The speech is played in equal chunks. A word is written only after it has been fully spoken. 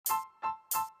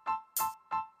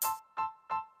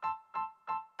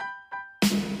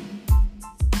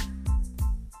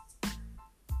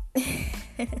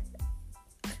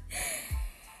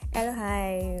Hello,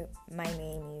 hi, my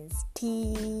name is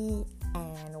T,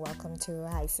 and welcome to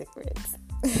High Secrets.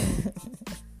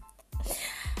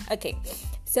 Okay,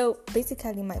 so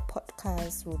basically, my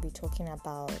podcast will be talking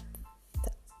about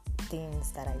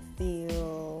things that I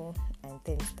feel and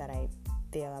things that I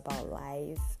feel about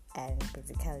life, and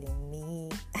basically me.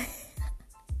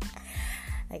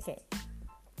 Okay,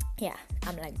 yeah,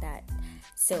 I'm like that.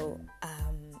 So,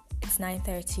 it's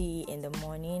 9:30 in the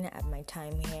morning at my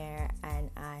time here,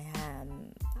 and I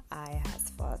am high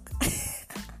as fuck.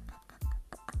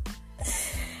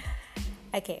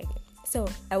 Okay. So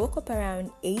I woke up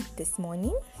around 8 this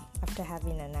morning after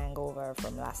having an hangover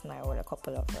from last night with a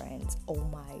couple of friends. Oh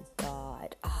my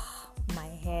god, my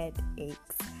head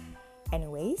aches.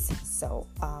 Anyways, so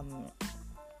I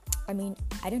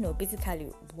don't know.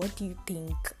 Basically, what do you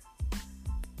think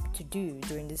to do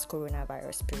during this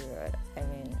coronavirus period?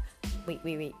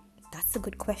 Wait, that's a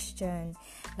good question.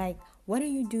 Like, what are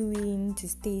you doing to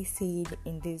stay safe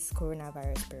in this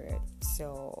coronavirus period?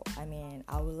 So I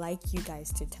would like you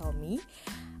guys to tell me.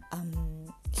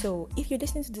 So if you're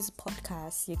listening to this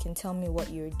podcast, you can tell me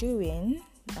what you're doing.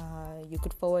 You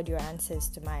could forward your answers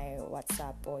to my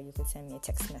WhatsApp, or you could send me a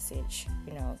text message.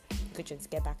 You could just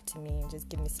get back to me and just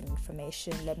give me some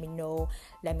information. Let me know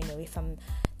if I'm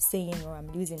saying or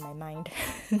I'm losing my mind.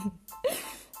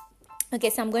 Okay,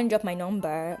 so I'm going to drop my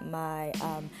number. My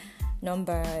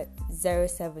number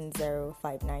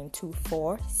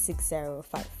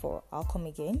 07059246054. I'll come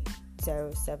again.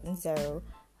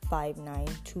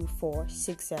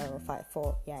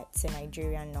 07059246054. Yeah, it's a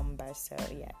Nigerian number, so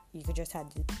yeah, you could just add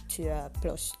to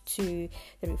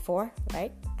 +234,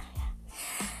 right?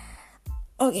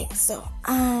 Okay, so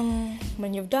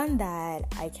when you've done that,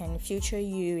 I can feature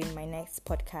you in my next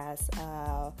podcast.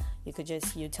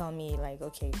 You tell me, like,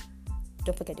 okay,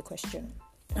 don't forget the question.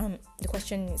 The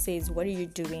question says, what are you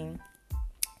doing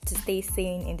to stay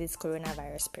sane in this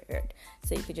coronavirus period?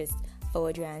 So you could just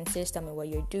forward your answers, tell me what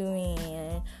you're doing,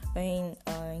 in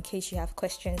case you have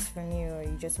questions for me, or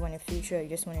you just want to feature, or you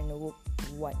just want to know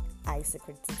what High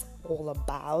Secrets is all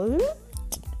about.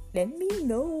 Let me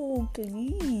know,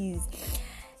 please.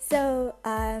 So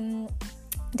that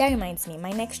reminds me,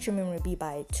 my next streaming will be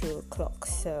by 2:00,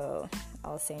 so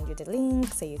I'll send you the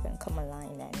link so you can come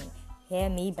online and hear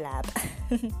me blab.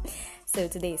 So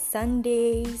today is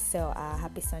Sunday, so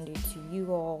happy Sunday to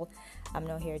you all. I'm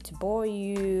not here to bore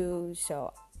you,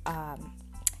 so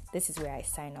this is where I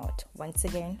sign out. Once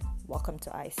again, welcome to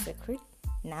High Secret.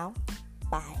 Now,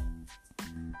 bye.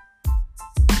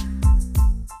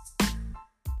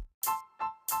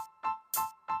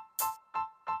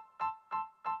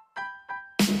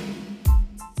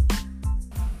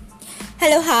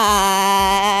 Hello,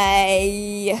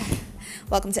 hi.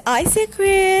 Welcome to High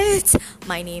Secrets.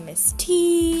 My name is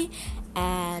T,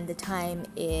 and the time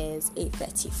is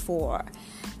 8:34.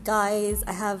 Guys,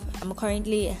 I'm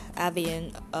currently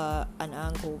having an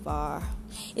hangover.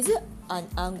 Is it an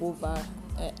hangover?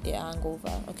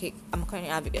 Hangover. Okay, I'm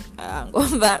currently having an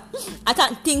hangover. I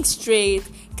can't think straight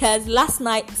because last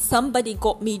night somebody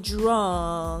got me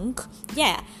drunk.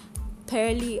 Yeah.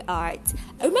 Pearly Art.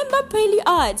 I remember Pearly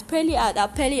Art, our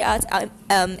Pearly Art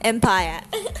Empire.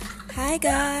 Hi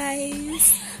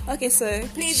guys. Okay, so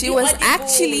she's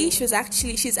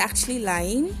actually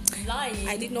lying.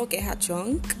 I did not get her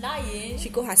drunk. Lying. She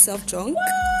got herself drunk.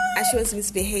 What? And she was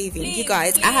misbehaving. Please, you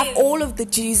guys, I have all of the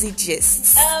juicy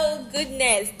gists. Oh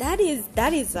goodness, that is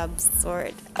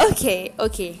absurd. Okay,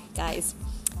 guys.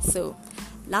 So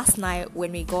last night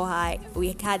when we go high,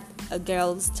 we had a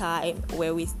girls' time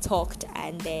where we talked,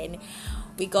 and then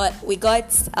we got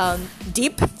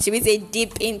deep. Should we say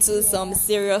deep into some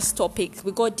serious topic?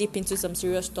 We got deep into some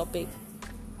serious topic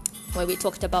where we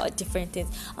talked about different things.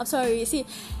 I'm sorry, you see,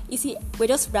 we're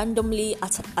just randomly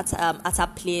at a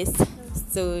place,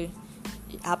 so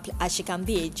as she can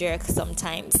be a jerk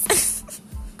sometimes.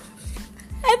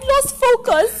 I've lost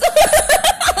focus.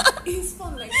 It's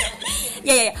fun like that.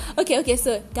 Yeah. Okay.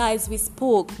 So, guys, we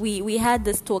spoke. We had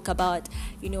this talk about,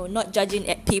 not judging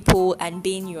at people and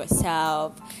being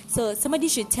yourself. So somebody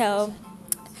should tell.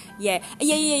 Yeah.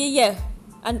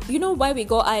 And you know why we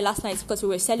got high last night? It's because we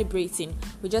were celebrating.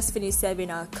 We just finished serving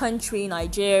our country,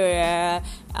 Nigeria.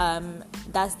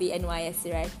 That's the NYSC,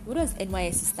 right? What does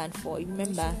NYSC stand for? You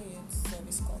remember?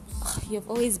 Oh, you've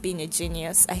always been a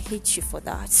genius. I hate you for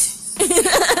that.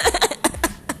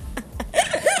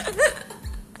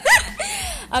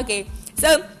 Okay,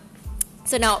 so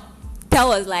now Tell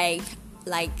was like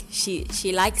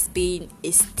she likes being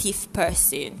a stiff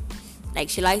person. Like,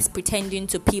 she likes pretending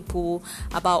to people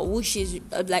about who she's,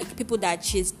 like people that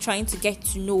she's trying to get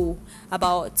to know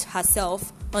about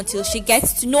herself, until she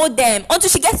gets to know them. I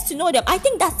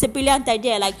think that's a brilliant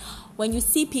idea. Like, when you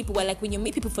see people, or like when you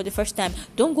meet people for the first time,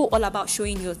 don't go all about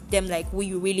showing them like who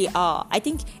you really are. I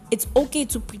think it's okay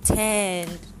to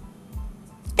pretend.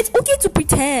 It's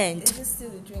just still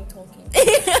the drink talking.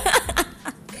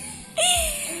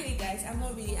 Anyway, guys, I'm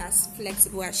not really as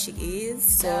flexible as she is.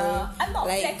 So I'm not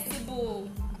like, flexible.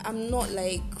 I'm not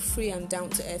like free and down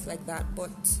to earth like that,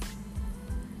 but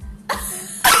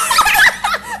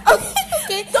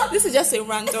okay. This is just a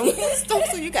random stuff.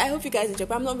 So I hope you guys enjoy.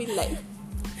 But I'm not really like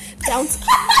down to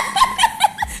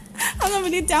I'm not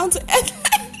really down to earth.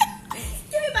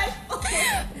 Give me my phone.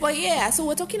 But yeah, so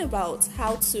we're talking about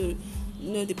how to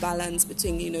know the balance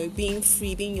between, being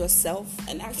free, being yourself,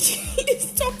 and actually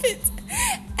stop it,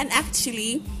 and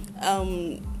actually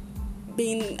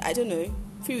being, I don't know,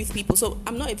 free with people. So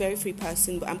I'm not a very free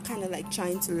person, but I'm kind of like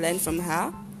trying to learn from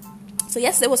her. So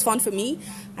yesterday was fun for me.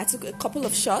 I took a couple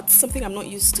of shots, something I'm not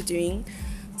used to doing.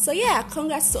 So yeah,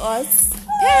 congrats to us.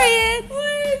 Period.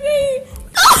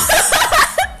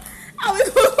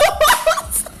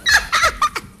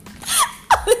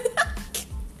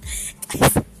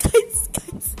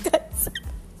 Guys.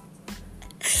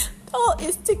 Oh,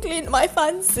 it's tickling my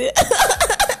fancy.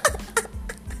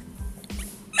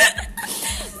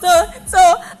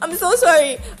 So I'm so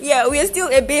sorry. Yeah, we are still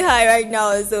a bit high right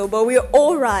now. But we're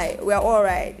all right.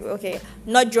 Okay,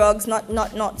 not drugs, not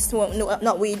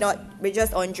weed, we're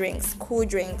just on drinks, cool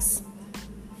drinks.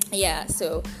 Yeah.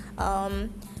 So all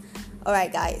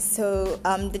right, guys. So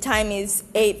the time is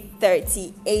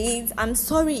 8:38. I'm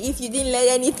sorry if you didn't learn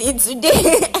anything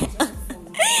today.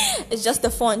 It's just a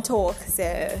fun talk.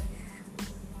 So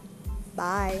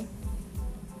bye.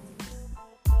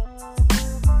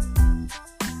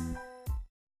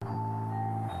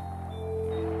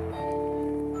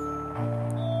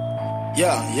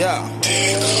 Yeah.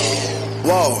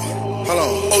 Whoa, hold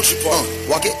on.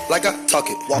 Walk it like I talk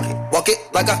it. Walk it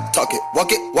like I talk it.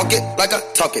 Walk it like I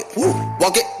talk it. Woo.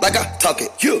 Walk it like I talk it.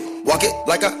 You. Walk it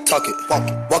like I talk it.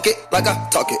 Walk it like I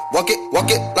talk it. Walk it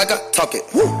like I talk it.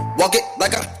 Woo. Walk it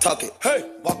like I talk it. Hey.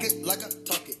 Walk it like I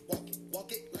talk it.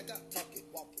 Walk it like I talk it.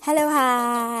 Hello,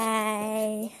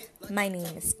 hi. My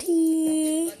name is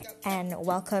T, and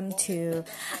welcome to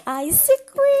iSecrets.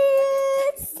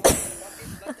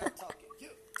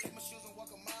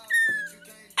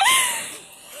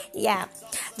 Yeah,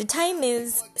 the time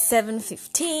is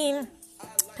 7:15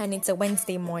 and it's a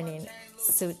Wednesday morning.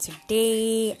 So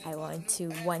today I want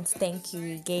to thank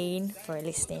you again for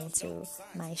listening to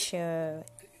my show.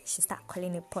 I should start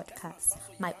calling it podcast.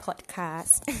 My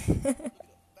podcast.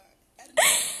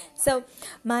 So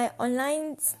my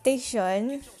online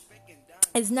station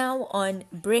is now on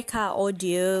Breaker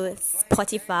Audio,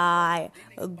 Spotify,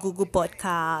 Google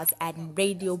Podcasts, and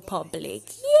Radio Public.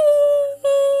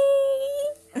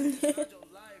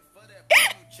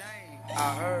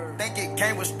 I heard. Think it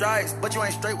came with stripes, but you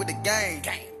ain't straight with the game.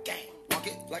 Walk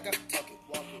it like I talk it.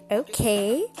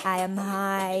 Okay, I am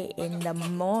high in the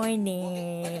morning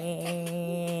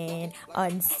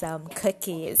on some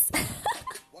cookies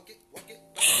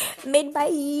made by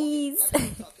Yeez.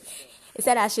 He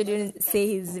said I shouldn't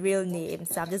say his real name,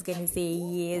 so I'm just going to say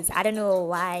Yeez. I don't know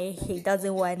why he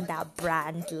doesn't want that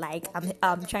brand. Like,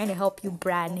 I'm trying to help you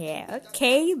brand here,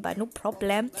 okay? But no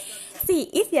problem. See,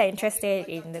 if you're interested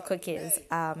in the cookies,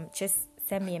 just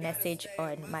send me a message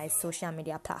on my social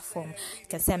media platform. You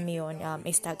can send me on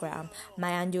Instagram. My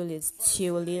handle is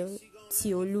Tiolu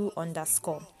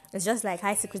 _. It's just like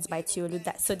High Secrets by Tiolu.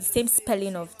 So the same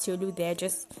spelling of Tiolu there,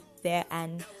 just there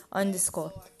and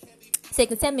underscore. So you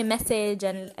can send me a message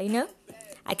and,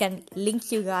 I can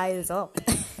link you guys up.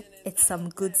 It's some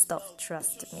good stuff,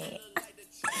 trust me.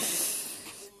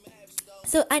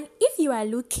 So, and if you are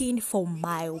looking for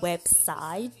my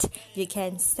website, you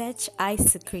can search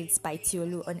iSecrets by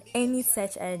Tiolu on any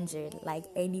search engine, like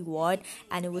any word,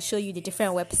 and it will show you the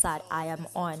different website I am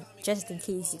on, just in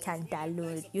case you can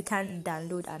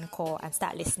download and call and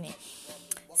start listening.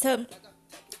 So,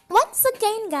 once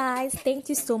again, guys, thank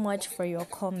you so much for your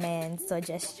comments,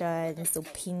 suggestions,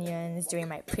 opinions during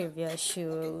my previous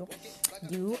show.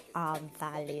 You are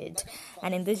valid.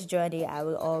 And in this journey, I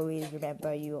will always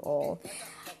remember you all.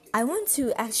 I want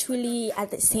to actually, at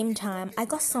the same time, I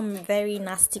got some very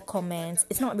nasty comments.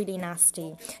 It's not really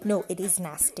nasty. No, it is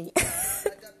nasty.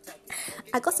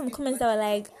 I got some comments that were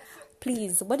like,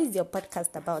 please, what is your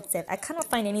podcast about, Seth? I cannot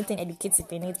find anything educative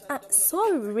in it. I'm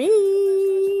sorry.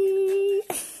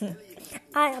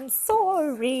 I am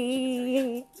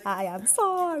sorry. I am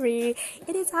sorry.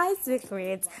 It is high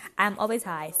secret. I'm always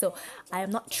high, so I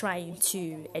am not trying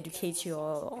to educate you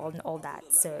on all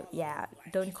that. So yeah,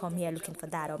 don't come here looking for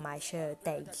that on my show.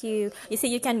 Thank you. You see,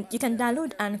 you can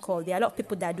download Anchor. There are a lot of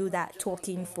people that do that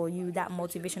talking for you, that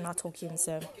motivational talking.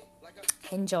 So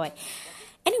enjoy.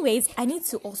 Anyways, I need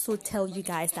to also tell you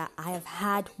guys that I have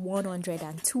had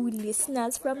 102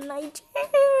 listeners from Nigeria.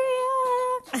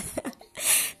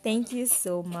 Thank you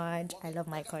so much. I love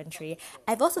my country.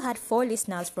 I've also had 4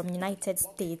 listeners from United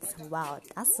States. Wow,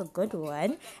 that's a good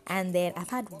one. And then I've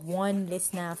had 1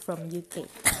 listener from UK.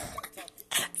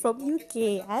 From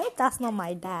UK. I hope that's not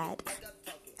my dad,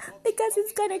 because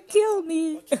it's gonna kill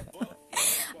me.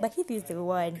 But if it's the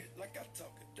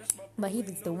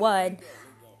one,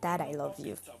 Dad, I love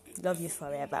you. Love you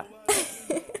forever.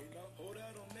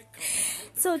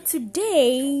 So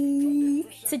today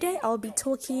I'll be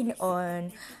talking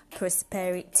on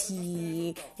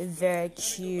prosperity,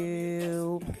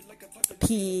 virtue,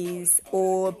 peace,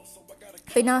 or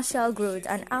financial growth,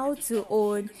 and how to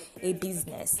own a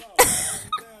business.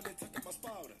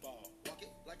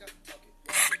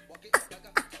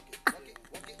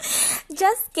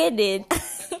 Just kidding.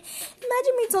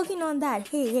 Imagine me talking on that.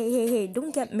 Hey,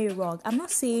 don't get me wrong. I'm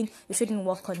not saying you shouldn't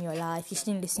work on your life. You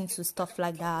shouldn't listen to stuff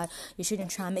like that. You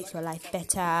shouldn't try and make your life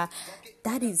better.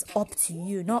 That is up to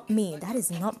you, not me. That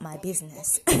is not my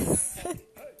business.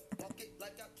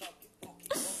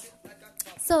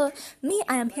 So,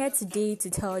 I am here today to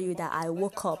tell you that I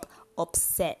woke up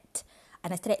upset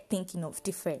and I started thinking of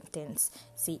different things.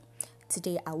 See,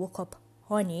 today I woke up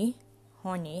honey.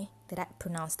 Did I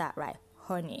pronounce that right?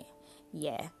 Honey.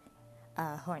 Yeah.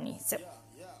 Honey. So,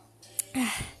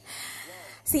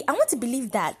 see, I want to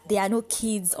believe that there are no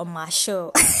kids on my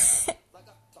show.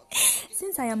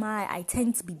 Since I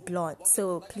tend to be blunt.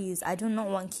 So please, I do not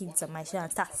want kids on my show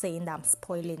and start saying that I'm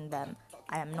spoiling them.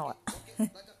 I am not.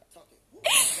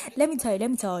 Let me tell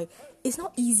you, it's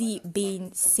not easy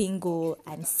being single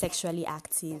and sexually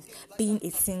active, being a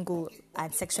single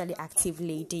and sexually active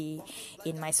lady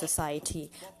in my society,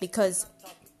 because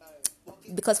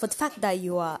for the fact that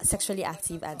you are sexually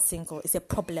active and single is a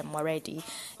problem already.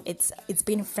 It's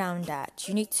been frowned at.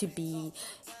 You need to be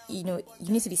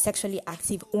sexually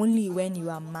active only when you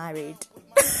are married.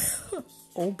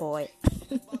 Oh boy.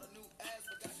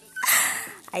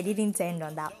 I didn't end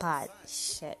on that part.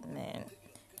 Shit, man.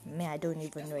 I don't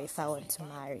even know if I want to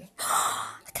marry.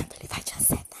 I can't believe I just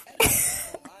said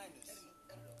that.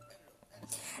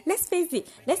 Let's face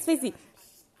it.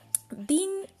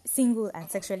 Being single and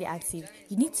sexually active,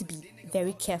 you need to be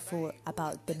very careful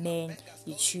about the men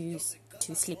you choose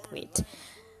to sleep with,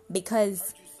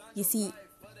 because you see,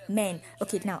 men.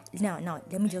 Okay, now,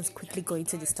 let me just quickly go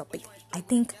into this topic. I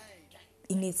think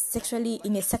in a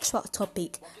sexual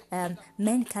topic,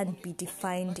 men can be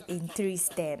defined in 3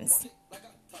 stems.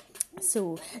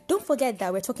 So don't forget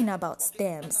that we're talking about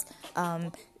stems.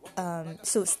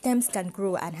 So stems can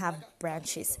grow and have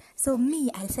branches. So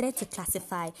I decided to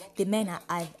classify the men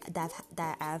I've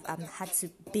had to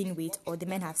been with, or the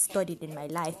men I've studied in my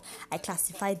life. I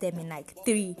classified them in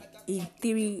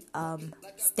three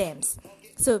stems.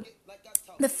 So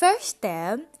the first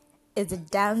stem is a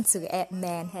down-to-earth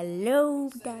man. Hello,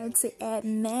 down-to-earth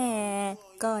man.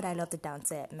 God, I love the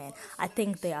down-to-earth men. I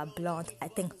think they are blunt. I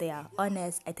think they are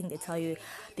honest. I think they tell you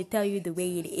the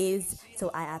way it is. So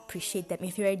I appreciate them.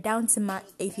 If you're a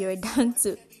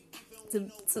down-to-earth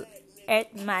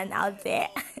man out there,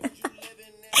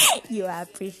 you are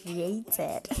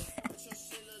appreciated.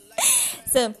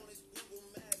 So,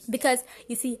 because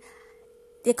you see,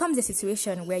 there comes a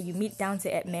situation where you meet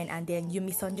down-to-earth men and then you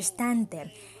misunderstand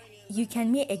them. You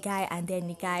can meet a guy and then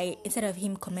the guy, instead of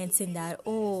him commenting that,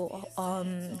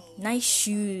 nice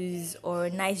shoes or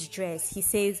nice dress, he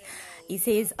says,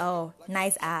 oh,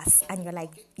 nice ass, and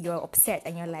you're upset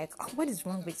and you're like, oh, what is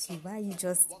wrong with you? Why are you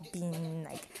just being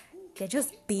they're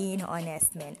just being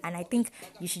honest, man? And I think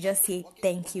you should just say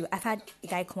thank you. I've had a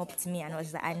guy come up to me and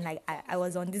was like, I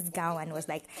was on this gown and was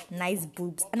like, nice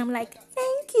boobs, and I'm like,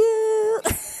 thank you.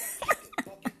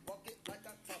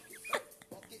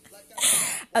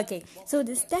 Okay, so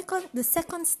the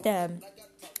second stem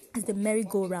is the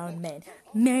merry-go-round man.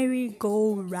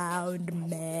 Merry-go-round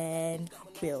man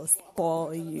will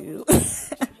spoil you.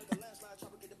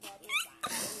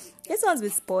 These ones will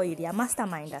spoil you. They are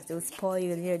masterminders. They'll spoil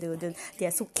you.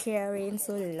 They're so caring,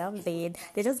 so loving.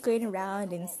 They're just going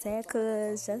around in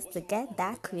circles just to get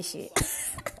that cushy.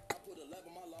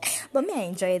 But I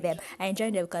enjoy them.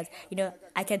 Because,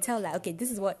 I can tell okay, this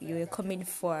is what you're coming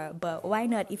for, but why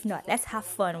not? If not, let's have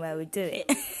fun while we do it.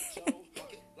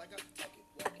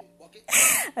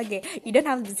 Okay, you don't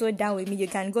have to slow down with me. You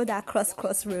can go that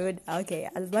cross road. Okay,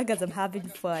 as long as I'm having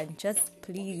fun, just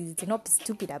please do not be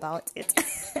stupid about it.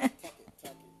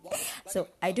 So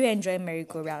I do enjoy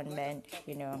merry-go-round men,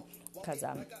 because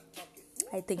I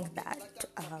think that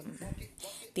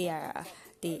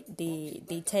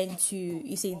they tend to,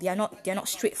 you see, they're not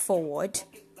straightforward,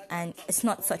 and it's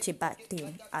not such a bad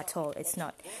thing at all. It's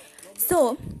not.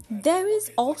 So there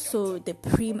is also the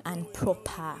prim and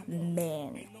proper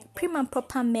men. Prim and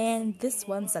proper men, these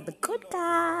ones are the good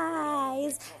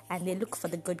guys, and they look for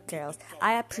the good girls.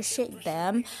 I appreciate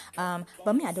them,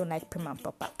 but me, I don't like prim and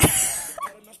proper.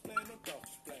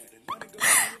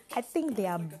 I think they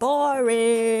are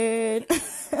boring.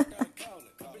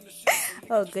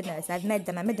 Oh goodness, I've met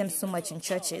them. I met them so much in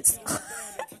churches.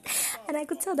 And I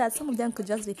could tell that some of them could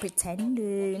just be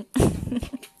pretending.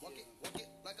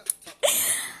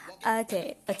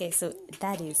 Okay, so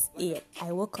that is it.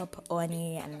 I woke up on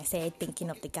it and I started thinking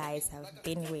of the guys I've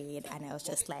been with, and I was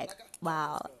just like,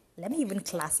 wow, let me even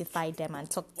classify them and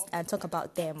talk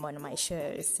about them on my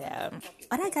shows.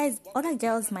 Other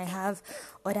girls might have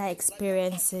other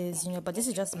experiences, but this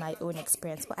is just my own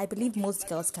experience. But I believe most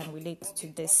girls can relate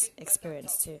to this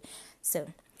experience too. So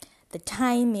the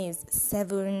time is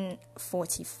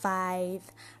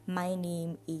 7:45. My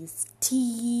name is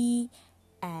T,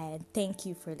 and thank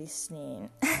you for listening.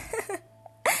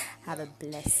 Have a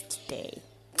blessed day.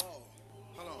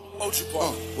 Walk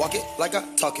it like I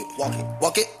talk it. Walk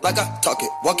it like I talk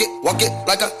it. Walk it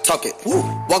like I talk it. Woo.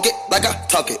 Walk it like I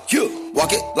talk it. You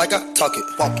walk it like I talk it.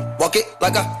 Walk it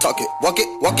like I talk it. Walk it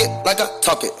like I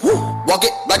talk it. Woo. Walk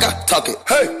it like I talk it.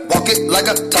 Hey, walk it like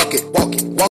I talk it. Walk it.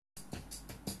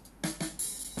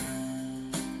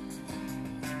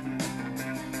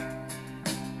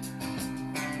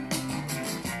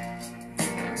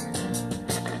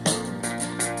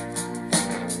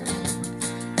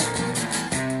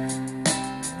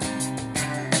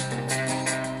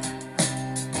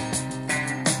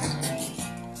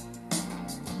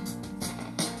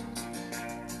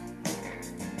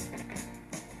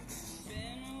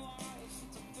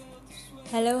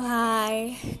 Hello,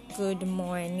 hi, good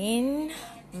morning.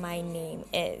 My name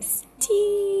is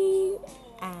T,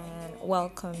 and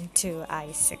welcome to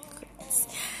iSecrets.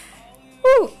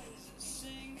 Woo!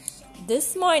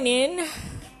 This morning,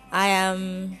 I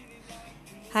am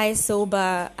high,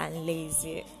 sober, and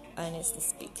lazy. Honestly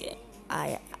speaking,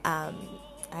 I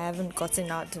haven't gotten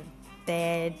out of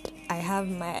bed. I have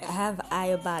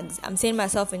eye bags. I'm seeing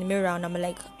myself in the mirror, and I'm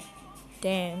like,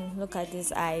 damn, look at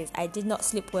these eyes. I did not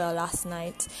sleep well last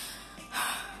night.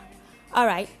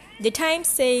 Alright, the time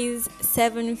says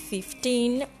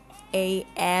 7:15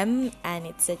 a.m. and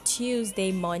it's a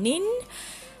Tuesday morning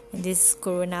in this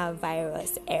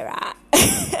coronavirus era.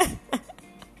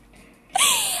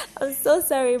 I'm so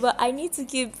sorry, but I need to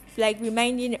keep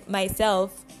reminding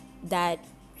myself that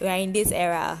we're in this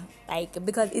era,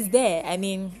 because it's there. I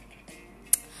mean,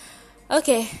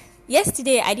 okay.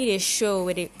 Yesterday, I did a show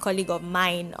with a colleague of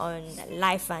mine on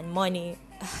life and money.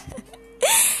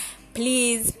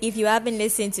 Please, if you haven't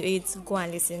listened to it, go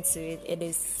and listen to it. It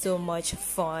is so much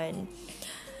fun.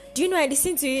 Do you know I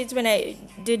listened to it when I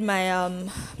did my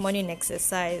morning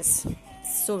exercise?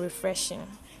 It's so refreshing.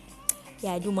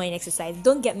 Yeah, I do morning exercise.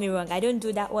 Don't get me wrong. I don't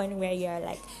do that one where you're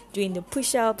doing the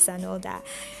push-ups and all that.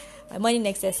 My morning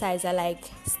exercise, I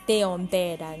stay on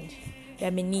bed and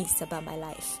reminisce about my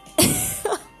life.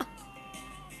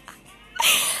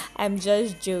 I'm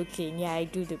just joking. Yeah, I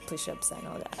do the push-ups and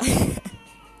all that.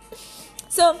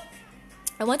 So,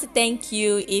 I want to thank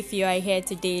you if you are here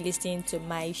today listening to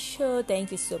my show.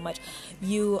 Thank you so much.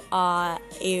 You are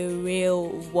a real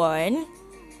one.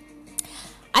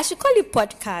 I should call it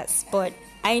podcast, but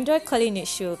I enjoy calling it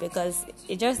show because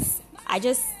I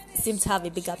just seem to have a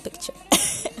bigger picture.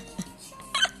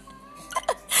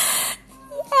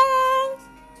 Yeah.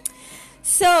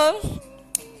 So,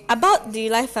 about the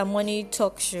Life and Money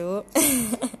talk show,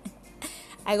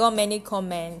 I got many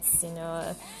comments,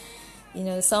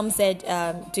 some said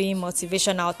doing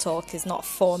motivational talk is not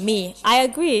for me. I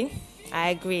agree.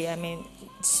 I mean,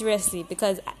 seriously,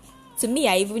 because to me,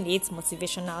 I even hate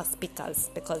motivational speakers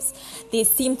because they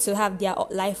seem to have their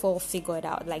life all figured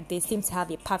out. They seem to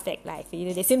have a perfect life.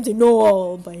 They seem to know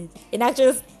all, but in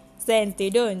actual sense,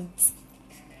 they don't.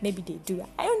 Maybe they do.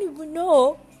 I don't even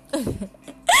know.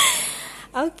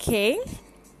 Okay.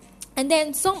 And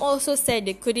then some also said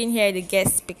they couldn't hear the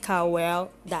guest speaker well,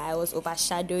 that I was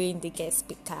overshadowing the guest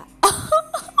speaker.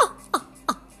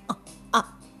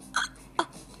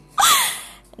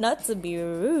 Not to be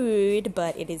rude,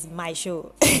 but it is my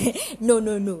show.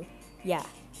 No. Yeah.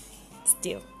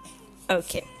 Still.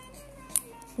 Okay.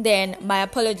 Then my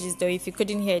apologies though if you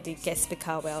couldn't hear the guest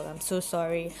speaker well. I'm so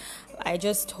sorry. I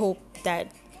just hope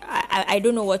that I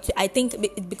don't know what I think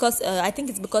because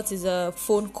it's a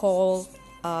phone call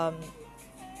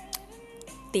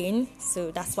thing,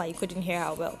 so that's why you couldn't hear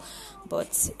her well.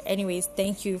 But anyways,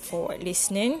 thank you for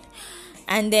listening.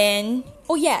 And then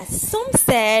some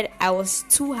said I was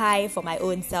too high for my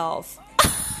own self.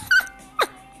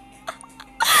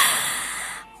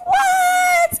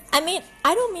 What? I mean,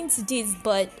 I don't mean to do this,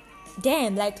 but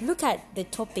damn, like, look at the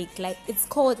topic. Like, it's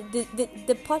called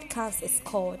the podcast is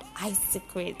called Eye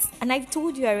Secrets, and I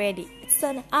told you already, it's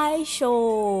an eye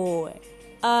show.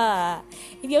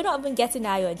 If you're not even getting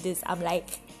eye on this, I'm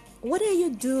like, what are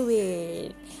you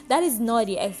doing? That is not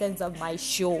the essence of my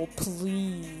show,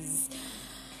 please.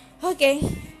 Okay,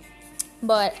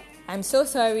 but I'm so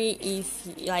sorry if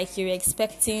like you're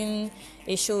expecting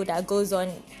a show that goes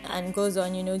on,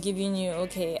 giving you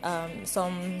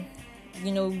some,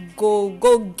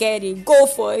 go get it, go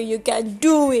for it, you can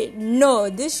do it. No,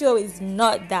 this show is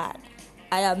not that.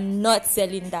 I am not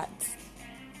selling that.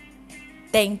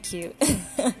 Thank you.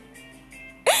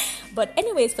 But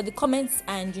anyways, for the comments,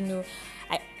 and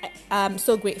I'm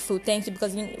so grateful. Thank you,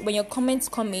 because when your comments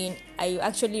come in, I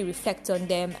actually reflect on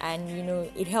them, and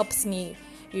it helps me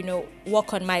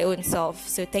work on my own self.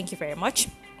 So thank you very much.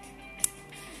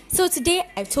 So today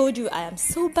I told you I am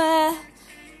sober.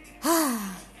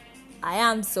 I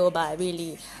am sober,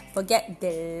 really. Forget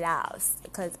the laughs,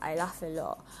 because I laugh a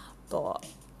lot, but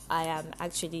I am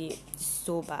actually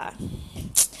sober.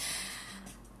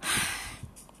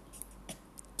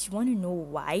 Do you want to know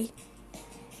why?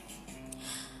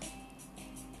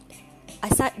 I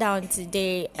sat down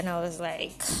today and I was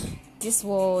like, this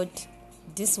world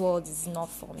is not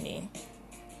for me.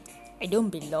 I don't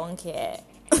belong here.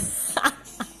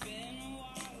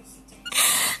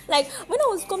 Like, when I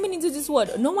was coming into this world,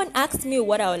 no one asked me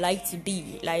what I would like to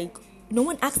be. Like, no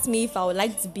one asked me if I would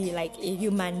like to be like a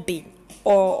human being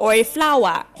or a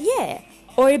flower. Yeah.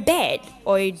 Or a bed,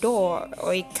 or a door,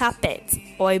 or a carpet,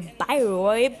 or a biro,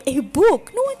 or a book.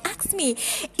 No one asked me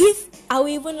if I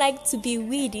would even like to be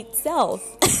weed itself.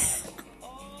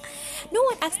 No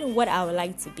one asked me what I would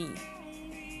like to be.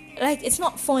 Like, it's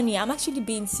not funny. I'm actually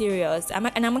being serious. I'm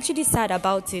actually sad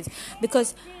about it,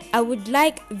 because I would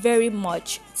like very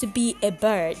much to be a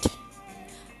bird.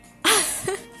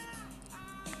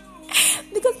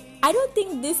 Because I don't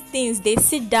think these things, they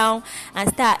sit down and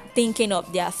start thinking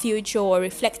of their future or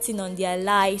reflecting on their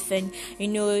life and,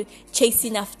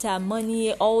 chasing after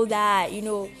money, all that,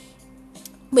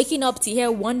 waking up to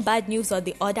hear one bad news or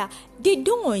the other. They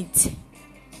don't.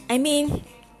 I mean,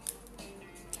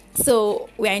 so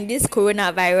we're in this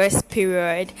coronavirus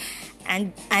period,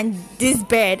 and this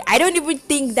bird, I don't even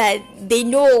think that they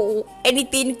know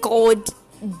anything called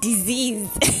disease.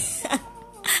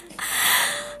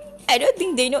 I don't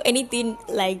think they know anything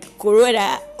like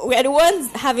corona. We're the ones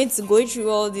having to go through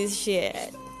all this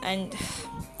shit. And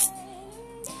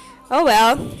oh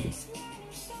well.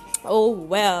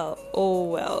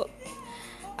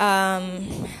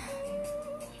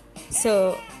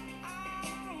 So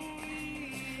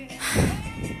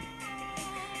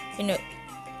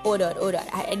hold on.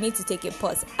 I need to take a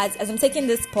pause. As I'm taking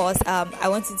this pause, I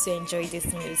want you to enjoy this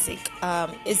music.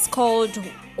 It's called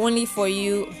Only For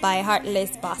You by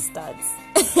Heartless Bastards.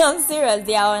 I'm serious,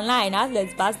 they are online.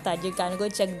 Heartless Bastards, you can go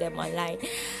check them online.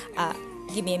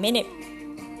 Give me a minute.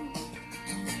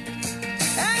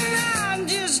 And I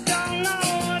just don't know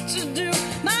what to do.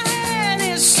 My head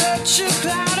is such a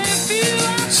cloudy view.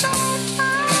 I'm so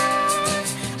tired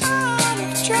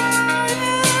of trying.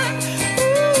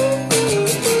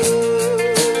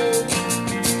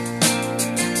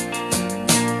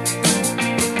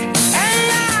 And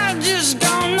I just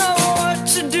don't know what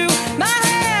to do. My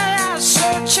head has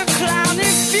such a cloudy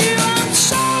view. I'm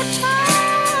so tired.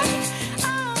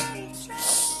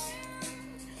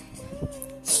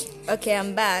 Okay,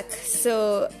 I'm back.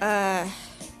 So,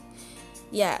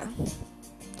 yeah.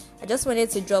 I just wanted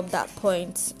to drop that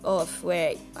point off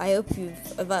where I hope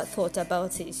you've ever thought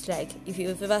about it. It's like, if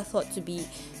you've ever thought to be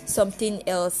something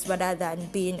else rather than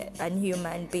being a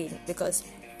human being, because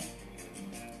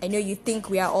I know you think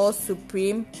we are all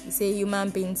supreme. You say human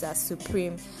beings are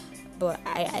supreme, but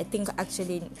I think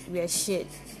actually we are shit,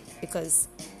 because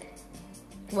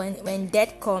when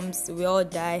death comes, we all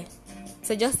die.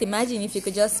 So just imagine if you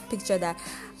could just picture that.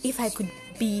 If I could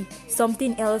be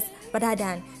something else rather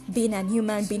than being a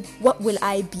human being, what will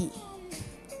I be?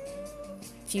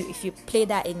 If you play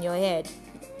that in your head,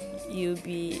 you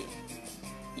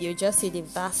just see the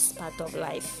vast part of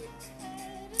life.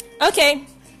 Okay,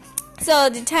 so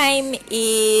the time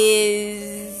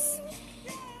is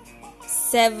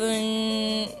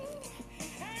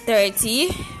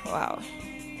 7:30. Wow.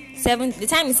 The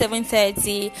time is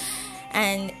 7:30,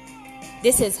 and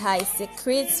this is High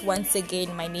Secrets. Once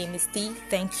again, my name is T.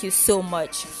 Thank you so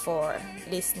much for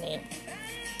listening.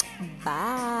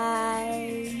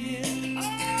 Bye.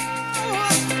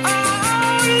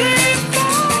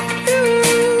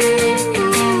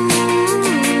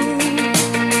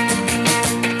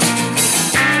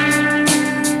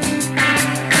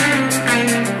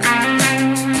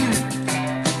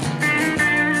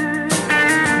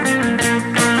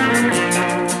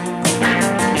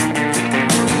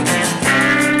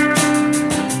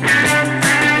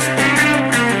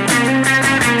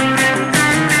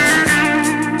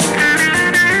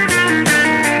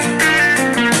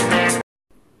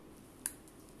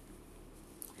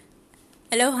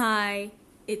 Hello, hi,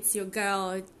 it's your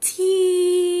girl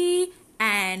T,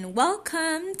 and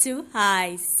welcome to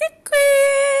High Secrets.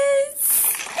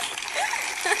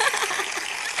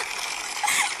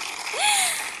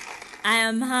 I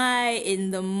am high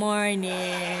in the morning.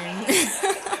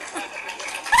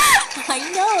 I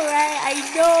know, right? I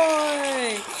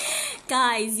know.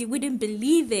 Guys, you wouldn't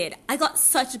believe it. I got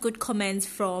such good comments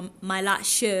from my last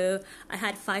show. I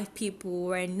had 5 people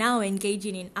who are now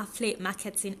engaging in affiliate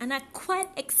marketing, and I'm quite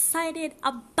excited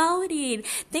about it.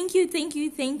 Thank you.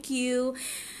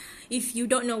 If you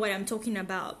don't know what I'm talking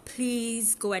about,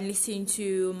 please go and listen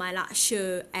to my last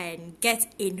show and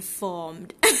get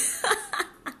informed.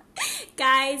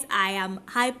 Guys, I am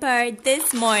hyper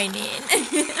this morning.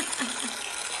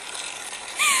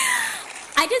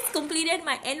 I just completed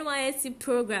my NYSC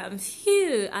program,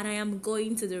 phew, and I am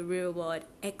going to the real world.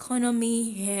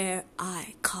 Economy, here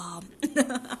I come.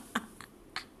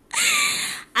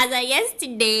 As of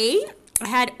yesterday, I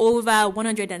had over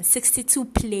 162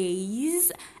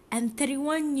 plays and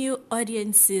 31 new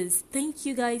audiences. Thank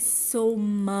you guys so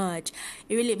much.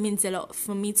 It really means a lot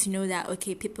for me to know that,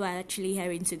 okay, people are actually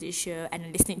hearing to this show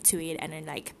and listening to it and then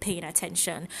like paying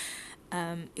attention.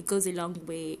 It goes a long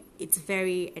way. It's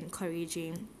very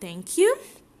encouraging. Thank you.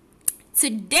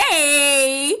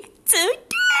 Today.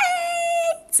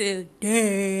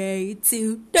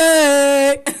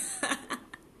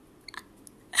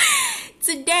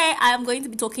 Today, I am going to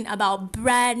be talking about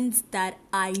brands that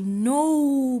I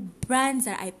know, brands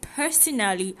that I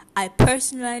personally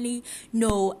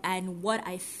know, and what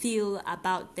I feel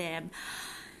about them.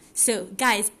 So,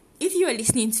 guys, if you are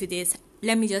listening to this,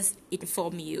 let me just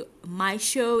inform you. My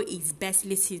show is best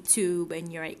listened to when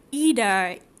you're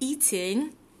either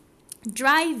eating,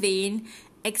 driving,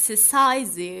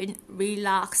 exercising,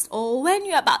 relaxed, or when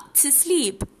you're about to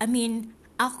sleep. I mean,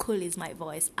 how cool is my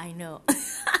voice? I know.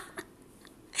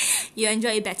 You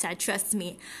enjoy it better, trust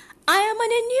me. I am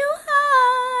on a new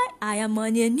high. I'm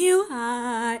on a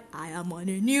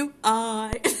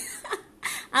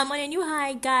new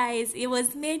high, guys. It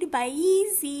was made by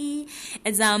Easy.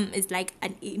 It's like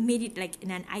it made it like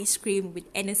in an ice cream with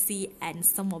NSC and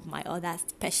some of my other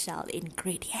special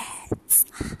ingredients.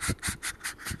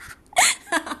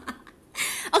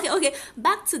 Okay.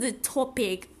 Back to the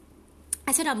topic.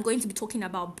 I said I'm going to be talking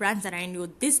about brands that I know.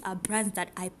 These are brands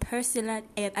that I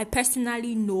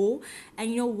personally know, and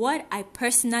you know what I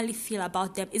personally feel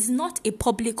about them. It's not a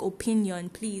public opinion,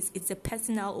 please. It's a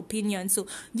personal opinion. So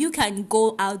you can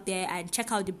go out there and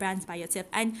check out the brands by yourself,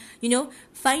 and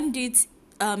find it.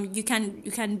 You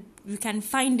can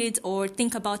find it or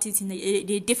think about it in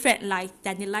a different light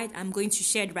than the light I'm going to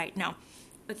share right now.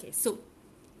 Okay, so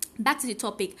back to the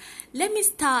topic. Let me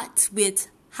start with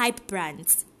hype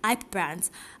brands. Hype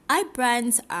brands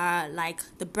are like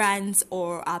the brands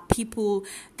or are people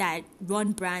that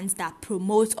run brands that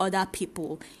promote other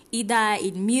people, either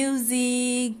in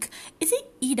music. Is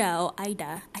it Ida or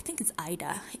Ida? I think it's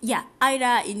Ida. Yeah,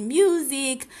 either in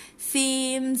music,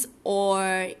 films,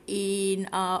 or in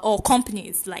or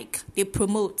companies like they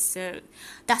promote. So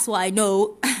that's what I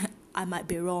know. I might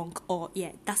be wrong, or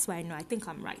yeah, that's what I know. I think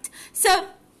I'm right. So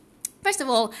first of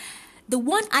all, the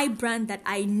one eye brand that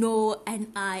I know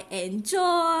and I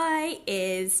enjoy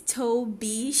is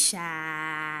Toby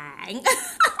Shang.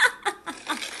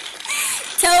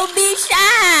 Toby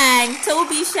Shang.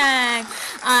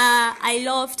 I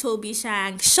love Toby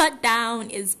Shang. Shutdown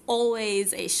is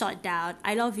always a shutdown.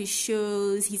 I love his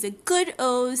shows. He's a good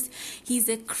host. He's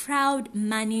a crowd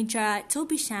manager.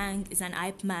 Toby Shang is an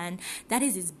hype man. That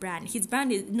is his brand. His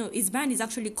brand is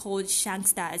actually called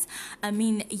Shangstars. I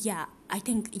mean, yeah, I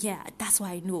think, yeah, that's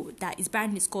why I know that his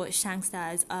brand is called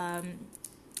Shangstars.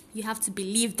 You have to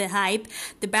believe the hype.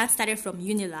 The brand started from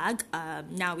Unilag.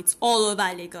 Now it's all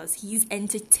over Lagos. He's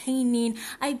entertaining.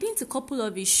 I've been to a couple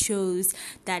of his shows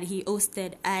that he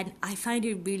hosted, and I find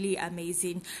it really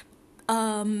amazing.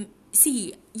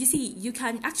 you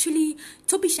can actually,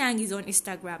 Toby Shang is on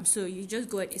Instagram, so you just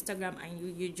go on Instagram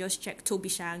and you just check Toby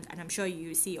Shang, and I'm sure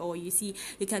you see, or you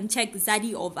can check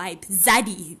Zaddy of Hype.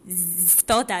 Zaddy,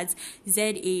 spelled as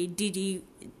ZADD,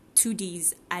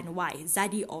 2Ds and Y,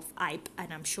 Zaddy of Hype,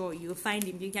 and I'm sure you'll find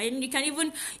him. You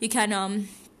can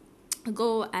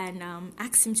go and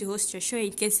ask him to host your show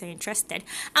in case you're interested.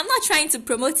 I'm not trying to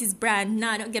promote his brand.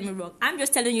 Nah, don't get me wrong. I'm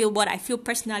just telling you what I feel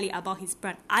personally about his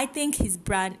brand. I think his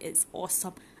brand is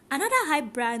awesome. Another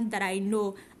hype brand that I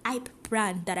know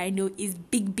is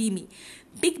Big Beamy.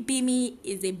 Big Beamy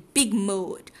is a big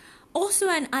mode. Also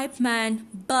an hype man,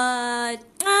 but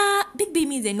Big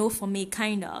Beamy is a no for me,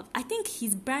 kind of. I think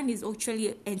his brand is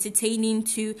actually entertaining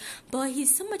too, but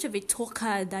he's so much of a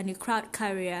talker than a crowd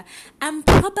carrier. I'm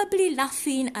probably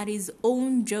laughing at his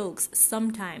own jokes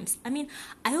sometimes. I mean,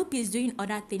 I hope he's doing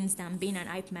other things than being an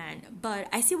hype man, but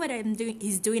I see what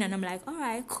he's doing, and I'm like, all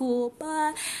right, cool,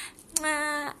 but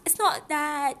it's not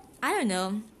that, I don't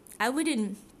know. Let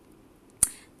me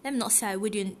not say I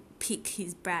wouldn't pick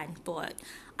his brand, but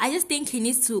I just think he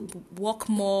needs to work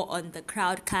more on the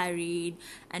crowd carrying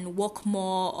and work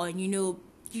more on,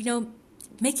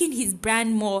 making his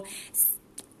brand more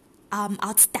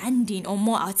outstanding or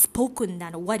more outspoken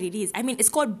than what it is. I mean, it's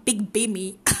called Big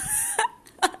Beamy.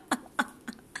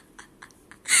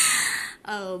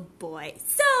 Oh boy.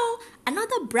 So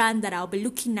another brand that I'll be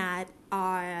looking at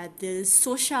are the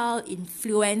social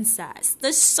influencers.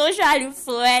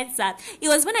 It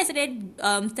was when I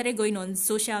started going on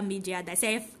social media that I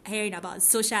started hearing about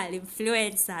social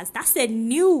influencers. That's a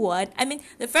new one. I mean,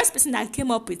 the first person that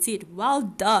came up with it, well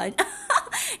done.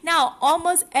 Now,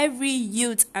 almost every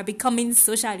youth are becoming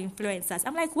social influencers.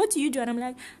 I'm like, what do you do? And I'm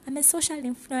like, I'm a social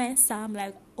influencer. I'm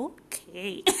like,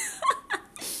 okay.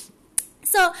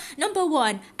 So, number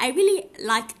one, I really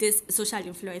like this social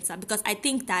influencer because I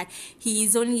think that he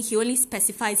only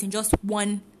specifies in just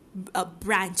one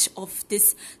branch of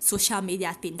this social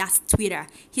media thing. That's Twitter.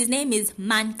 His name is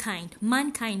Mankind.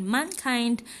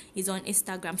 Mankind is on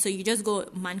Instagram. So you just go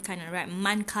Mankind and write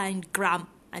Mankind Gram,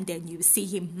 and then you see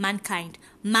him. Mankind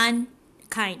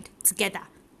together.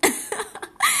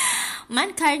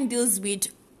 Mankind deals with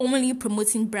only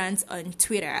promoting brands on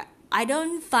Twitter. I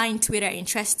don't find Twitter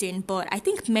interesting, but I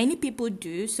think many people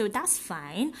do, so that's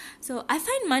fine. So I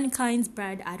find Mankind's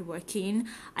brand hardworking.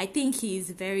 I think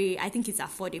it's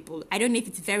affordable. I don't know if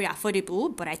it's very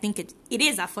affordable, but I think it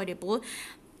is affordable.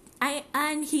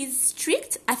 And he's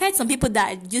strict. I've heard some people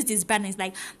that use this brand and it's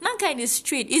like, Mankind is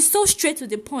straight. He's so straight to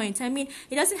the point. I mean,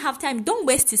 he doesn't have time. Don't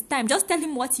waste his time. Just tell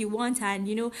him what you want and,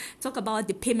 talk about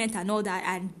the payment and all that,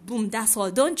 and boom, that's all.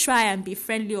 Don't try and be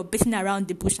friendly or beating around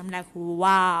the bush. I'm like,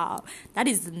 wow, that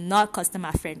is not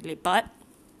customer friendly. But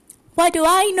what do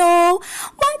I know?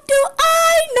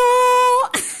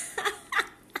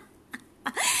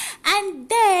 And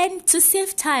then, to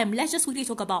save time, let's just quickly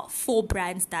talk about four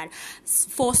social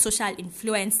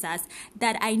influencers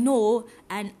that I know,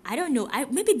 and I don't know,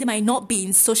 maybe they might not be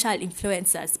in social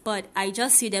influencers, but I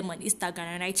just see them on Instagram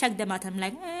and I check them out. I'm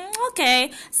like,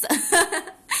 okay.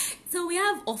 So we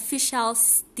have official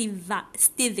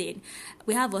Steven.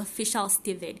 We have official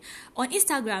Steven. On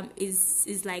Instagram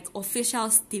is like official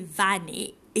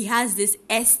Stevani. It has this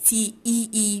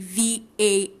STEEVANE,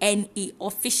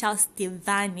 official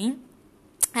Stevani.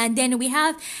 And then we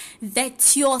have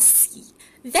Vetiosi.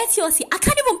 I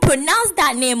can't even pronounce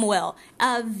that name well.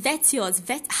 Then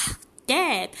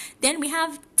we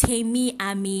have Temi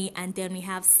Ami, and then we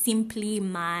have Simply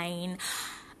Mine.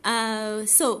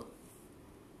 So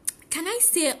can I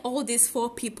say all these four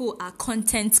people are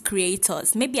content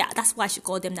creators? Maybe that's what I should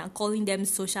call them now, calling them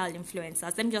social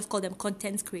influencers. Let me just call them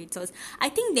content creators. I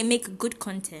think they make good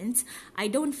content. I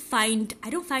don't find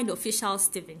official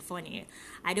Steven funny.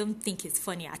 I don't think he's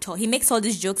funny at all. He makes all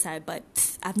these jokes,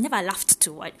 but I've never laughed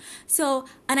to it. So,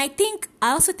 and I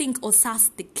also think Osas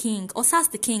the King,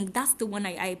 that's the one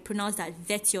I pronounce that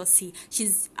Vetiosi.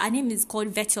 Her name is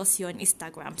called Vetiosi on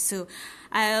Instagram. So,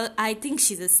 I think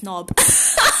she's a snob.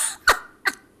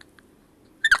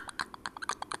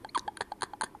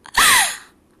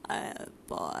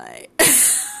 Boy.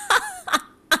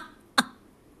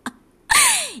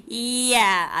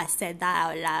 Yeah, I said that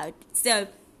out loud. So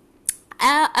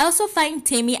I also find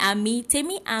Temi Ami,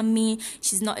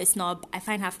 she's not a snob. I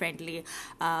find her friendly.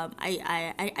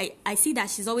 I see that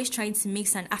she's always trying to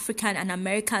mix an African and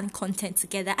American content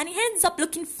together, and it ends up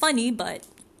looking funny, but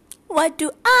what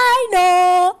do I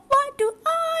know?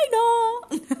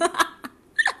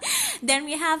 Then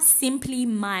we have Simply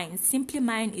Mine. Simply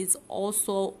Mine is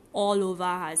also all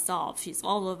over herself. She's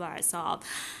all over herself.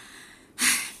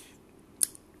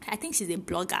 I think she's a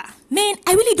blogger. Man,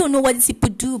 I really don't know what these people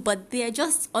do, but they're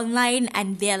just online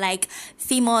and they're like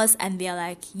famous and they're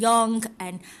like young,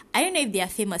 and I don't know if they are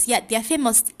famous. Yeah, they're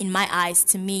famous in my eyes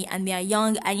to me, and they are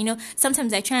young, and you know,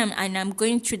 sometimes I try and I'm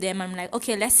going through them. I'm like,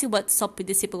 okay, let's see what's up with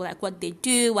these people, like what they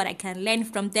do, what I can learn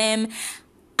from them.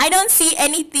 I don't see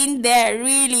anything there,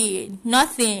 really.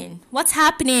 Nothing. What's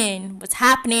happening? What's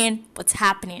happening? What's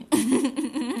happening?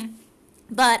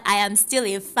 But I am still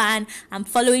a fan. I'm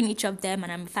following each of them,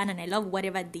 and I'm a fan, and I love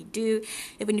whatever they do,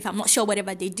 even if I'm not sure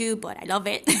whatever they do, but I love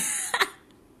it.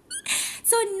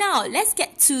 So now let's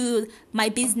get to my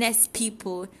business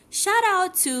people. Shout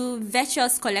out to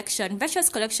Virtuous Collection. Virtuous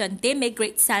Collection, they make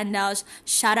great sandals.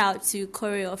 Shout out to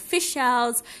Choreo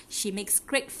Officials. She makes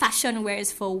great fashion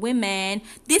wears for women.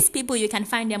 These people, you can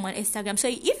find them on Instagram. So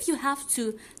if you have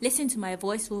to listen to my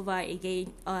voiceover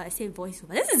again, I say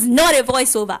voiceover. This is not a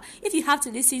voiceover. If you have to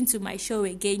listen to my show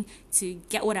again to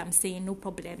get what I'm saying, no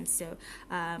problem. So,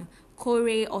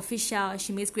 Choreo Official,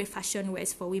 she makes great fashion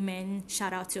wears for women.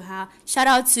 Shout out to her. Shout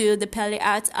out to the Pearly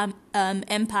Art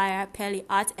Empire, Pearly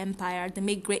Art Empire. They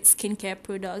make great skincare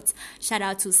products. Shout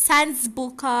out to Sans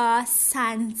Booker.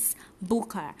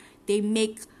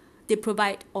 They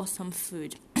provide awesome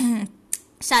food.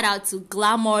 Shout out to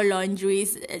Glamour Laundry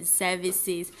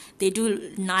Services. They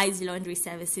do nice laundry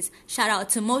services. Shout out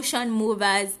to Motion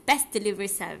Movers, best delivery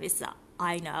service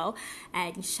I know.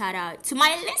 And shout out to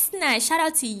my listeners. Shout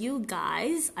out to you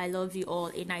guys. I love you all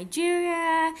in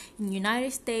Nigeria, in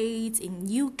United States, in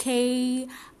UK.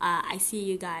 I see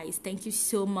you guys. Thank you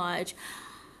so much.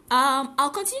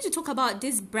 I'll continue to talk about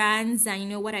these brands and, you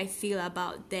know, what I feel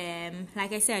about them.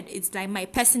 Like I said, it's like my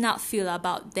personal feel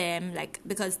about them, like,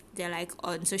 because they're like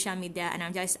on social media, and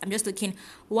I'm just looking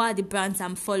what are the brands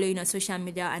I'm following on social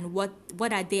media and what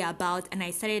are they about. And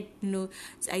I started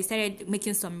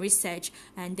making some research,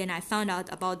 and then I found out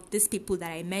about these people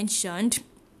that I mentioned,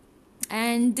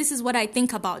 and this is what I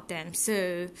think about them.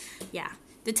 So yeah.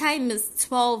 The time is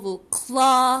 12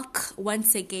 o'clock.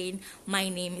 Once again, my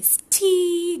name is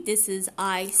T. This is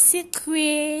I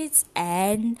Secrets,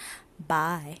 and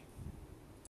bye.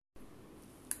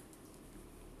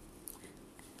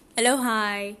 Hello,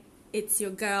 hi. It's your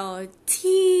girl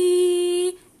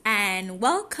T, and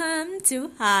welcome to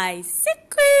High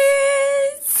Secrets.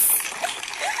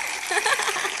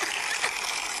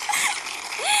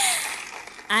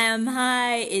 I am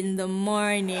high in the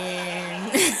morning.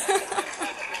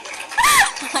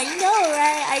 I know,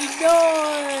 right? I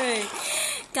know.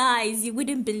 Guys, you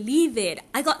wouldn't believe it.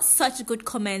 I got such good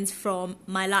comments from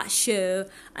my last show.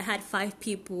 I had 5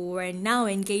 people who are now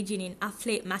engaging in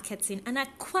affiliate marketing, and I'm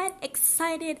quite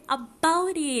excited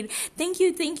about it. Thank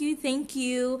you.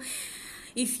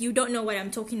 If you don't know what I'm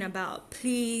talking about,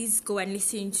 please go and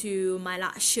listen to my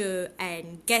last show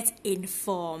and get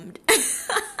informed.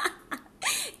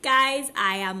 Guys,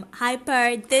 I am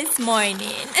hyper this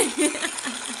morning.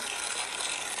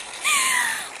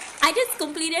 I just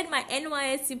completed my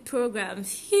NYSC program,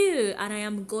 phew, and I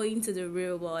am going to the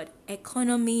real world.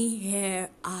 Economy, here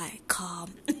I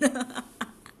come.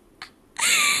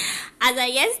 As of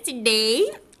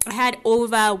yesterday, I had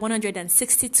over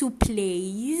 162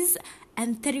 plays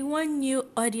and 31 new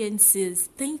audiences.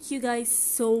 Thank you guys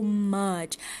so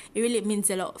much. It really means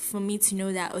a lot for me to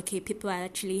know that, okay, people are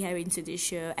actually hearing to this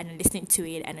show and listening to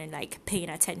it and like paying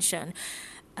attention.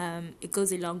 It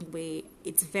goes a long way.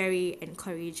 It's very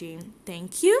encouraging.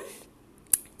 Thank you.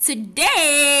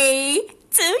 Today.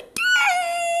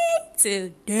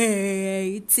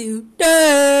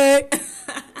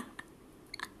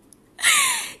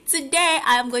 Today,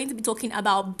 I am going to be talking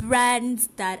about brands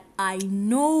that I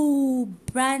know,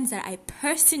 brands that I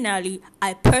personally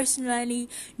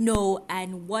know,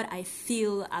 and what I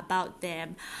feel about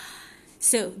them.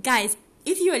 So, guys,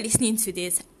 if you are listening to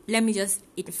this, let me just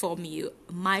inform you.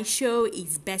 My show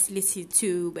is best listened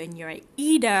to when you're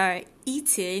either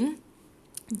eating,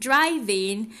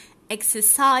 driving,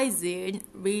 exercising,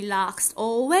 relaxed,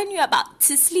 or when you're about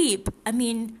to sleep. I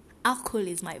mean, how cool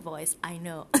is my voice? I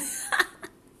know.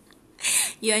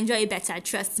 You enjoy it better,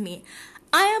 trust me.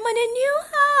 I am on a new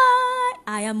high.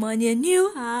 I'm on a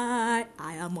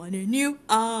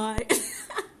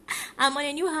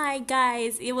new high,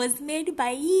 guys. It was made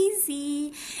by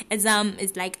Easy. It's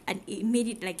like it made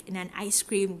it like in an ice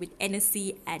cream with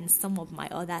NSC and some of my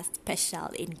other special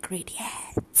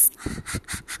ingredients.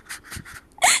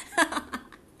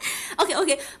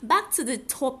 Okay. Back to the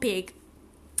topic.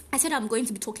 I said I'm going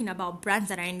to be talking about brands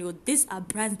that I know. These are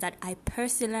brands that I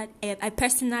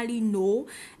personally know,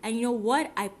 and you know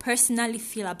what I personally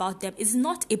feel about them. It's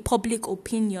not a public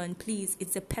opinion, please.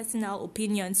 It's a personal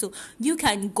opinion. So you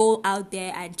can go out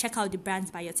there and check out the brands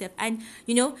by yourself, and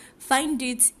find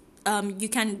it. You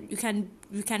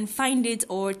can find it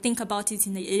or think about it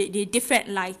in a different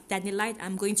light than the light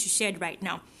I'm going to shed right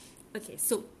now. Okay,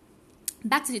 so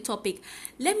back to the topic.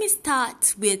 Let me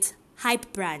start with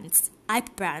hype brands.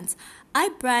 Hype brands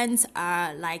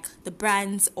are like the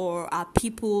brands or are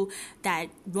people that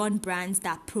run brands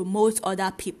that promote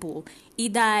other people,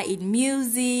 either in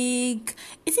music.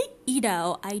 Is it Ida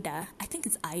or Ida? I think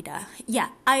it's Ida. Yeah,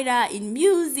 either in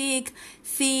music,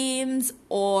 films,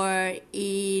 or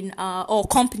in or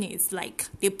companies, like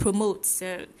they promote.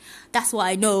 So that's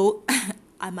why I know.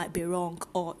 I might be wrong,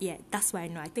 or yeah, that's why I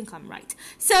know. I think I'm right.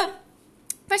 So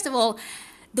first of all,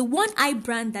 the one eye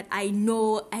brand that I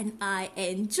know and I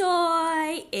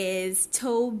enjoy is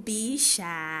Toby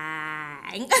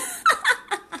Shang.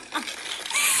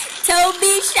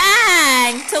 Toby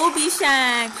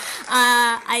Shang.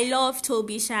 I love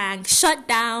Toby Shang.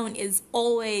 Shutdown is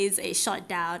always a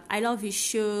shutdown. I love his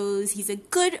shows. He's a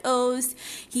good host.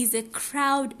 He's a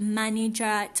crowd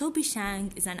manager. Toby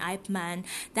Shang is an hype man.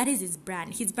 That is his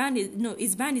brand. His brand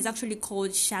is actually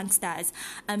called Shangstars.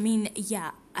 I mean,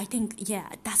 yeah, I think, yeah,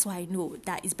 that's why I know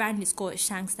that his brand is called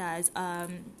Shangstars.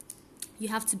 You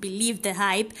have to believe the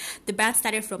hype. The brand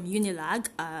started from Unilag.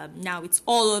 Now it's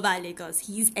all over Lagos.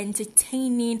 He's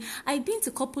entertaining. I've been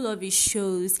to a couple of his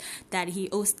shows that he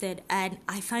hosted, and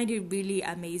I find it really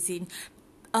amazing.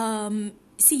 You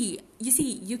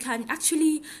can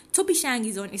actually, Toby Shang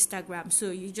is on Instagram,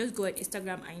 so you just go on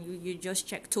Instagram and you just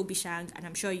check Toby Shang, and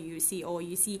I'm sure you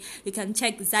can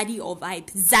check Zaddy of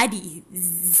Hype. Zaddy,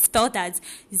 spelled as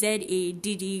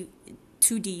ZADD,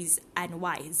 2 D's and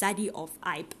Y, Zaddy of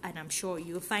Hype, and I'm sure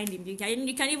you'll find him. You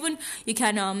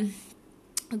can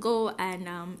go and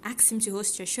ask him to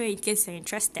host your show in case you're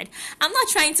interested. I'm not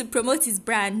trying to promote his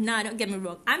brand. Nah, don't get me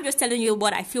wrong. I'm just telling you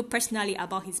what I feel personally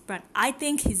about his brand. I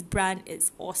think his brand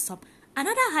is awesome.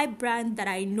 Another hype brand that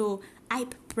I know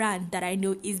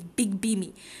is Big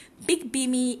Beamy. Big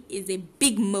Beamy is a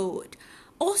big mode.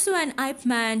 Also an hype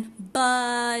man,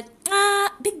 but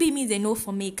Big Beamy is a no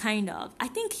for me, kind of. I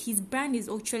think his brand is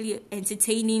actually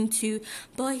entertaining too,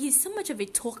 but he's so much of a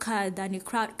talker than a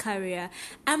crowd carrier.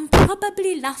 I'm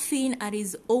probably laughing at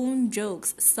his own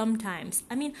jokes sometimes.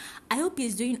 I mean, I hope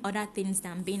he's doing other things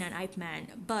than being an hype man,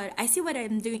 but I see what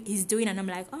he's doing, and I'm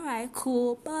like, all right,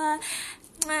 cool, but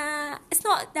it's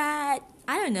not that,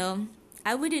 I don't know.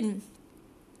 Let me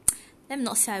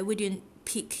not say I wouldn't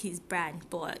pick his brand,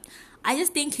 but I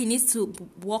just think he needs to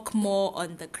work more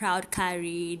on the crowd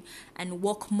carrying and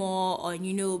work more on,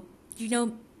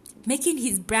 making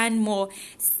his brand more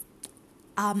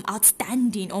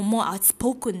outstanding or more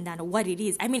outspoken than what it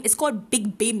is. I mean, it's called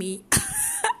Big Beamy.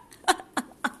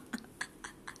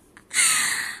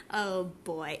 Oh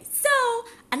boy. So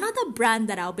another brand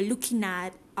that I'll be looking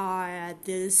at are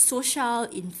the social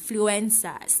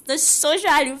influencers. It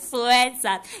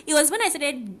was when I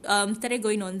started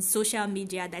going on social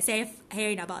media that I started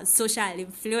hearing about social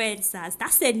influencers.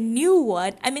 That's a new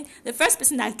one. I mean, the first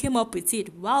person that came up with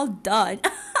it, well done.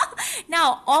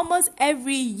 Now, almost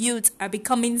every youth are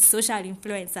becoming social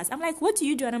influencers. I'm like, what do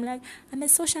you do? And I'm like, I'm a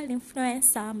social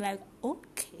influencer. I'm like,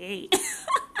 okay.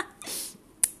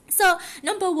 So,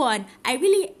 number one, I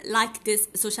really like this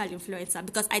social influencer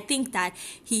because I think that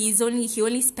he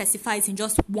only specifies in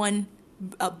just one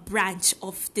branch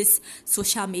of this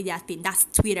social media thing. That's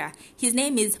Twitter. His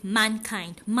name is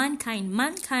Mankind.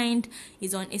 Mankind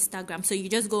is on Instagram. So you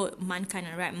just go Mankind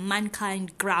and write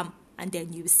Mankind Gram, and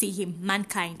then you see him.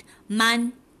 Mankind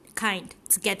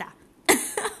together.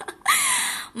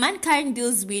 Mankind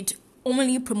deals with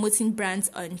only promoting brands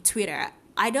on Twitter.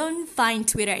 I don't find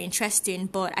Twitter interesting,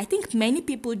 but I think many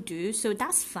people do, so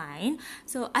that's fine.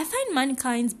 So I find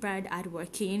Mankind's brand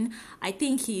hardworking. I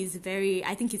think it's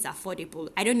affordable.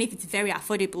 I don't know if it's very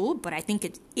affordable, but I think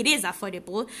it is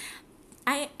affordable.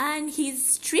 And he's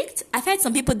strict. I've heard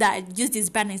some people that use this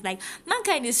brand and it's like,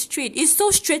 Mankind is straight. He's so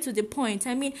straight to the point.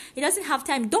 I mean, he doesn't have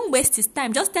time. Don't waste his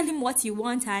time. Just tell him what you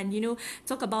want and,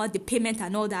 talk about the payment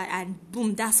and all that, and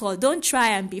boom, that's all. Don't try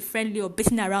and be friendly or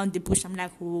beating around the bush. I'm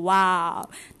like, wow,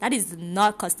 that is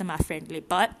not customer friendly.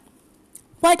 But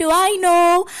what do I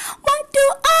know?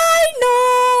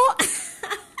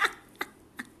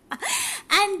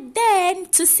 And then,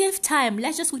 to save time,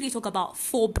 let's just quickly talk about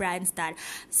 4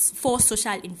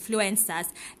 social influencers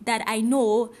that I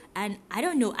know, and I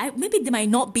don't know, maybe they might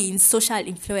not be in social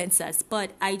influencers,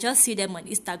 but I just see them on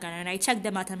Instagram and I check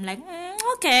them out. I'm like,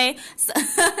 okay.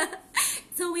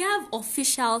 So we have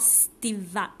official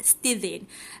Steven.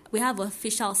 We have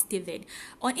official Steven.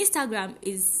 On Instagram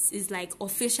is like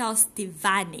official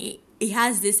Stevani. It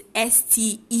has this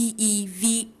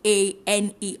Steevane,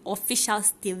 official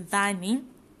Stevani.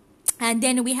 And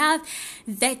then we have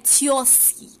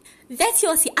Vetiosi.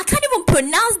 I can't even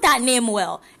pronounce that name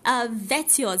well.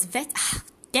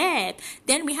 Damn.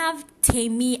 Then we have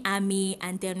Temi Ami,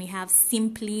 and then we have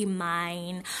Simply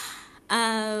Mine.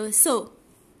 So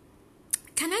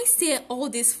can I say all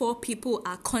these 4 people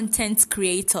are content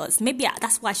creators? Maybe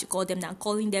that's what I should call them now,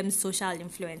 calling them social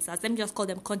influencers. Let me just call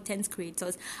them content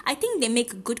creators. I think they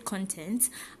make good content.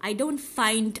 I don't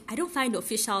find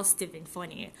official Steven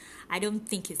funny. I don't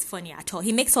think he's funny at all.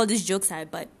 He makes all these jokes,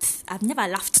 but I've never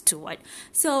laughed to it.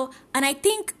 So, and I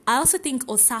also think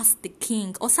Osas the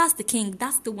King,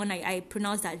 that's the one I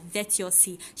pronounce that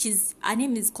Vetiosi. Her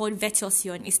name is called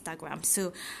Vetiosi on Instagram.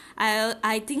 So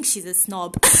I think she's a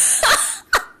snob.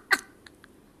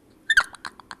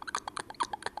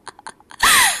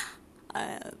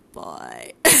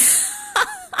 Boy.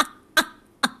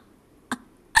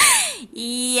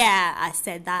 Yeah, I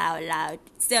said that out loud.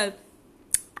 So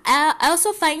I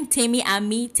also find Temi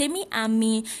Ami,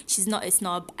 she's not a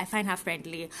snob. I find her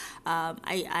friendly.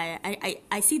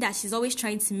 I see that she's always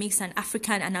trying to mix an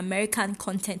African and American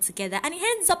content together, and it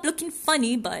ends up looking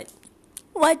funny, but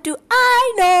what do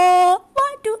I know?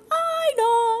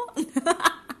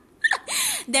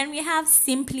 Then we have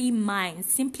Simply Mine.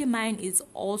 Simply Mine is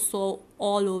also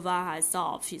all over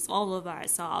herself. She's all over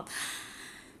herself.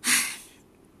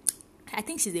 I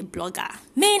think she's a blogger.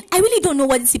 Man, I really don't know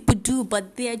what these people do,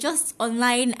 but they're just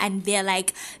online and they're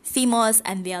like famous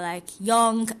and they're like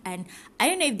young, and I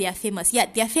don't know if they're famous. Yeah,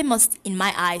 they're famous in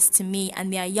my eyes to me,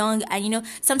 and they're young, and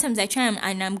sometimes I try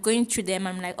and I'm going through them.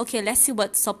 I'm like, okay, let's see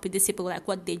what's up with these people, like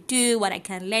what they do, what I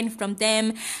can learn from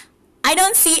them. I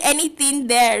don't see anything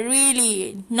there,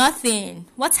 really. Nothing.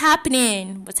 What's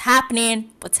happening?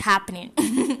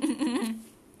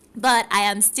 But I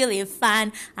am still a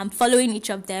fan. I'm following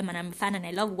each of them, and I'm a fan, and I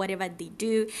love whatever they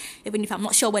do, even if I'm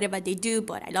not sure whatever they do,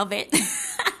 but I love it.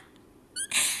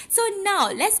 So now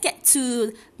let's get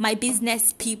to my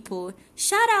business people.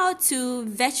 Shout out to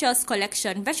Virtuous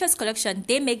Collection.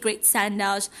 They make great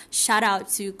sandals. Shout out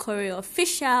to Choreo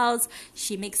Officials.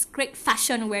 She makes great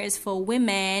fashion wears for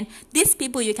women. These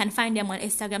people, you can find them on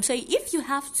Instagram. So if you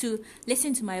have to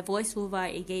listen to my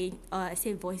voiceover again, I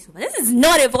say voiceover. This is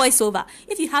not a voiceover.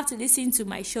 If you have to listen to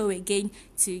my show again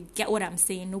to get what I'm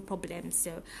saying, no problem.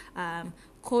 So,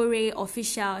 Choreo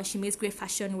Official, she makes great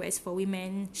fashion wears for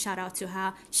women. Shout out to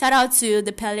her. Shout out to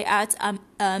the Pele Art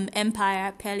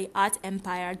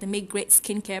Empire. They make great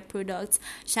skincare products.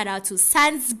 Shout out to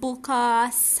Sans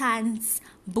Booker.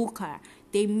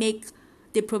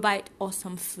 They provide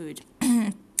awesome food.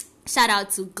 Shout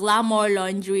out to Glamour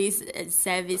Laundry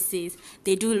Services.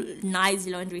 They do nice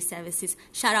laundry services.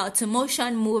 Shout out to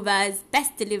Motion Movers,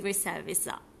 best delivery service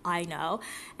I know.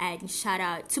 And shout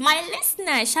out to my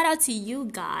listeners. Shout out to you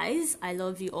guys. I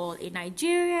love you all in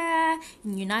Nigeria,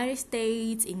 in United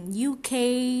States, in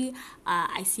UK.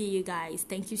 I see you guys.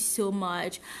 Thank you so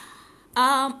much.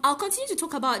 I'll continue to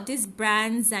talk about these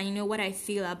brands and what I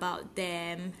feel about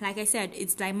them. Like I said,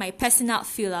 it's like my personal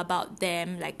feel about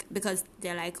them, like because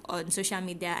they're like on social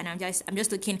media, and I'm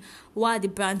just looking what are the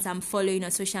brands I'm following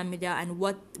on social media and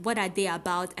what are they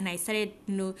about. And I started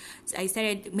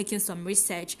making some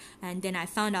research, and then I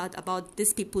found out about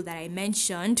these people that I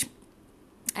mentioned,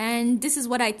 and this is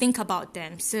what I think about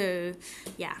them. So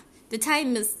yeah. The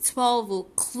time is 12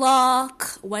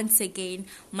 o'clock. Once again,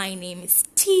 my name is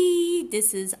T.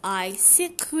 This is I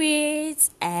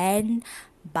Secrets, and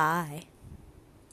bye.